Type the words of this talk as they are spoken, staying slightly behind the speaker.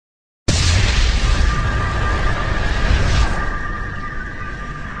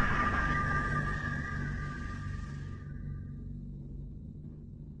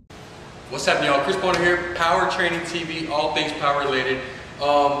What's happening, y'all? Chris Bonner here, Power Training TV, all things power related.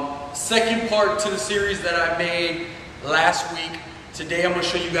 Second part to the series that I made last week. Today I'm going to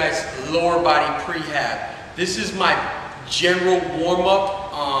show you guys lower body prehab. This is my general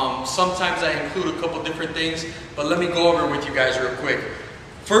warm-up. Sometimes I include a couple different things, but let me go over it with you guys real quick.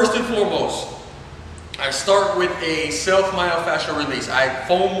 First and foremost, I start with a self-myofascial release. I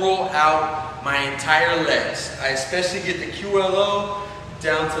foam roll out my entire legs. I especially get the QLO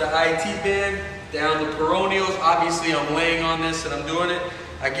down to the IT band, down the peroneals. Obviously I'm laying on this and I'm doing it.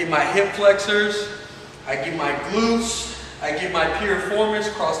 I get my hip flexors, I get my glutes, I get my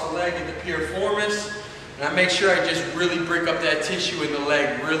piriformis, cross the leg in the piriformis, and I make sure I just really break up that tissue in the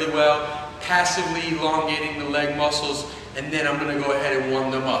leg really well, passively elongating the leg muscles, and then I'm going to go ahead and warm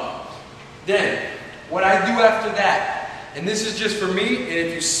them up. Then, what I do after that, and this is just for me, and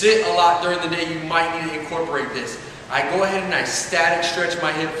if you sit a lot during the day, you might need to incorporate this. I go ahead and I static stretch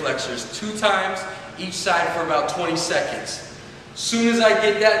my hip flexors 2 times each side for about 20 seconds. Soon as I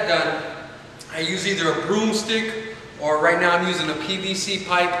get that done, I use either a broomstick or right now I'm using a PVC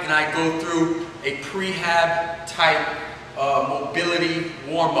pipe, and I go through a prehab type mobility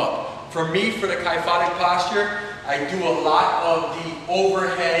warm-up. For me, for the kyphotic posture, I do a lot of the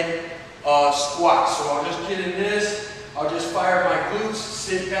overhead squats. So I'll just get in this, I'll just fire my glutes,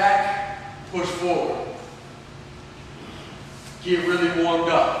 sit back, push forward. Get really warmed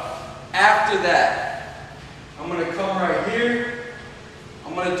up. After that, I'm going to come right here.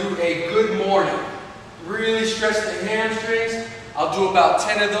 I'm going to do a good morning. Really stretch the hamstrings. I'll do about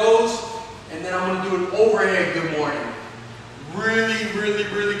 10 of those. And then I'm going to do an overhead good morning.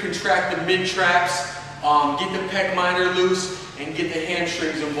 Really contract the mid-traps. Get the pec minor loose and get the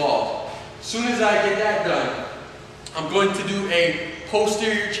hamstrings involved. As soon as I get that done, I'm going to do a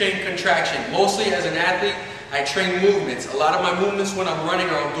posterior chain contraction. Mostly as an athlete, I train movements. A lot of my movements when I'm running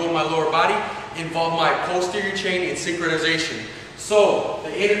or I'm doing my lower body involve my posterior chain and synchronization. So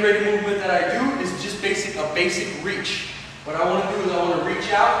the integrated movement that I do is just a basic reach. What I want to do is I want to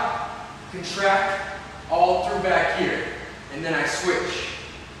reach out, contract all through back here, and then I switch.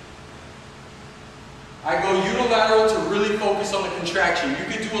 I go unilateral to really focus on the contraction.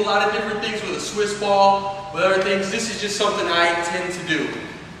 You can do a lot of different things with a Swiss ball, with other things. This is just something I tend to do.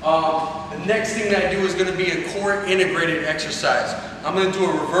 The next thing that I do is going to be a core integrated exercise. I'm going to do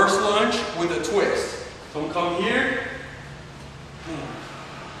a reverse lunge with a twist. So I'm coming here.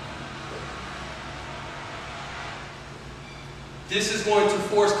 This is going to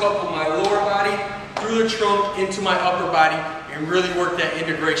force couple my lower body through the trunk into my upper body and really work that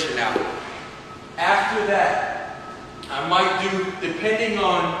integration out. After that, I might do, depending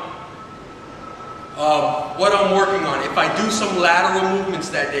on what I'm working on. If I do some lateral movements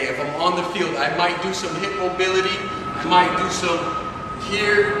that day, if I'm on the field, I might do some hip mobility. I might do some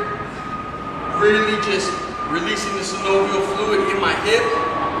here, really just releasing the synovial fluid in my hip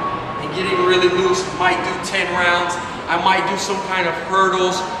and getting really loose. Might do 10 rounds. I might do some kind of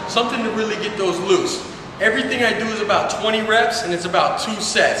hurdles, something to really get those loose. Everything I do is about 20 reps and it's about 2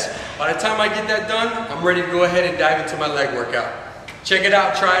 sets. By the time I get that done, I'm ready to go ahead and dive into my leg workout. Check it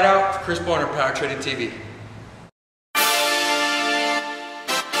out, try it out. Chris Bonner, Power Training TV.